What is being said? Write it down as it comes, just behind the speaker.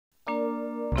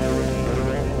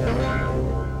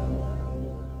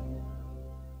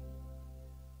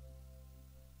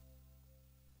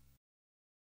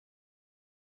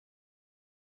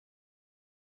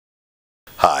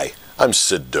Hi, I'm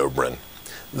Sid Dobrin.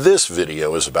 This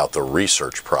video is about the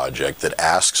research project that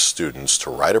asks students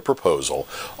to write a proposal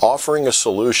offering a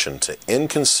solution to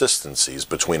inconsistencies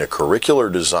between a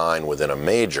curricular design within a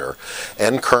major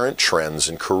and current trends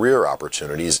and career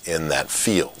opportunities in that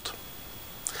field.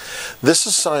 This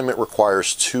assignment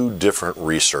requires two different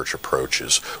research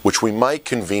approaches, which we might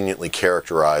conveniently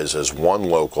characterize as one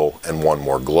local and one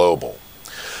more global.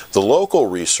 The local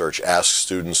research asks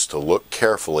students to look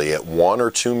carefully at one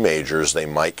or two majors they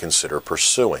might consider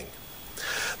pursuing.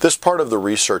 This part of the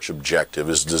research objective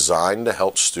is designed to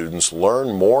help students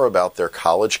learn more about their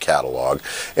college catalog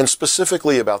and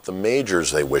specifically about the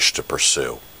majors they wish to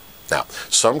pursue. Now,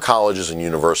 some colleges and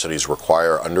universities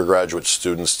require undergraduate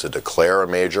students to declare a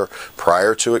major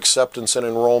prior to acceptance and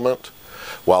enrollment,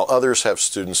 while others have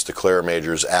students declare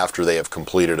majors after they have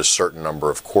completed a certain number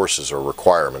of courses or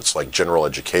requirements, like general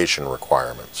education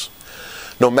requirements.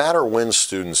 No matter when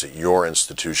students at your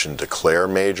institution declare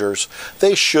majors,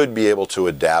 they should be able to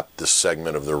adapt this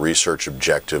segment of the research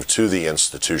objective to the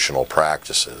institutional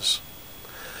practices.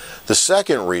 The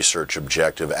second research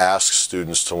objective asks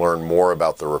students to learn more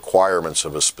about the requirements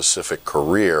of a specific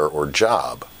career or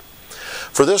job.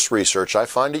 For this research, I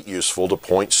find it useful to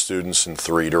point students in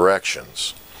three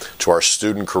directions: to our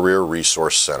Student Career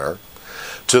Resource Center,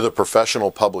 to the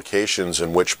professional publications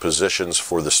in which positions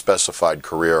for the specified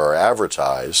career are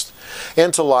advertised,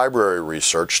 and to library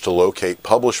research to locate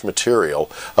published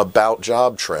material about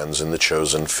job trends in the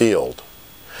chosen field.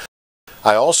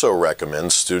 I also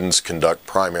recommend students conduct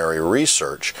primary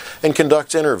research and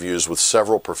conduct interviews with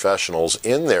several professionals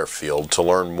in their field to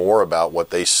learn more about what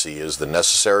they see as the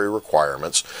necessary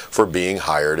requirements for being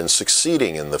hired and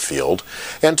succeeding in the field,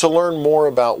 and to learn more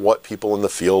about what people in the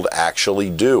field actually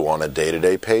do on a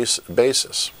day-to-day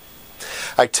basis.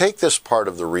 I take this part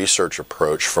of the research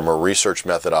approach from a research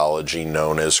methodology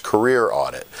known as career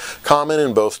audit, common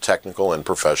in both technical and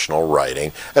professional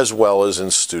writing, as well as in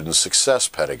student success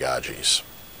pedagogies.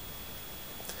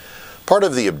 Part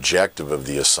of the objective of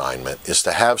the assignment is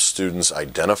to have students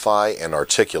identify and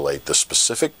articulate the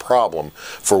specific problem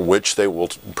for which they will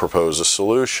propose a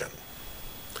solution.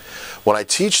 When I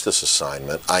teach this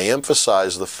assignment, I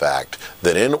emphasize the fact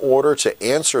that in order to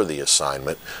answer the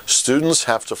assignment, students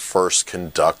have to first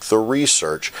conduct the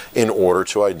research in order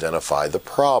to identify the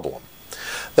problem.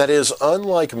 That is,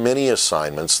 unlike many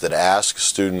assignments that ask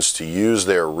students to use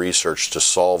their research to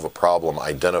solve a problem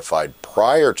identified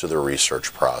prior to the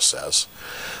research process,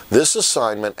 this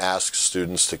assignment asks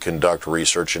students to conduct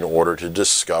research in order to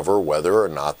discover whether or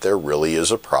not there really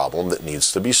is a problem that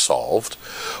needs to be solved,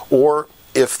 or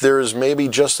if there is maybe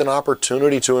just an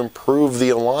opportunity to improve the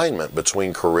alignment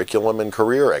between curriculum and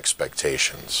career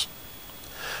expectations.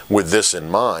 With this in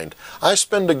mind, I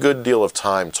spend a good deal of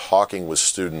time talking with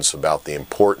students about the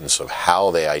importance of how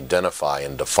they identify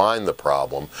and define the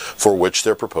problem for which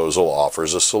their proposal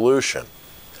offers a solution.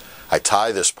 I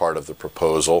tie this part of the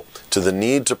proposal to the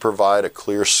need to provide a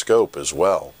clear scope as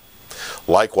well.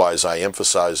 Likewise, I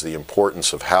emphasize the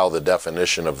importance of how the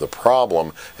definition of the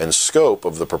problem and scope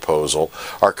of the proposal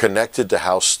are connected to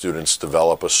how students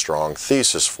develop a strong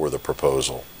thesis for the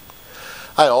proposal.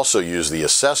 I also use the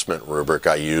assessment rubric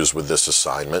I use with this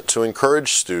assignment to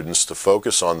encourage students to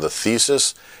focus on the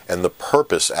thesis and the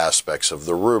purpose aspects of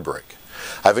the rubric.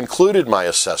 I've included my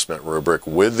assessment rubric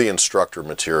with the instructor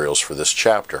materials for this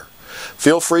chapter.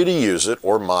 Feel free to use it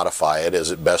or modify it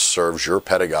as it best serves your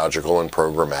pedagogical and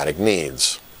programmatic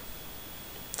needs.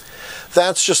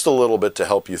 That's just a little bit to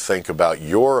help you think about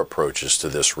your approaches to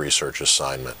this research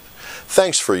assignment.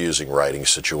 Thanks for using Writing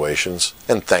Situations,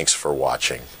 and thanks for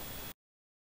watching.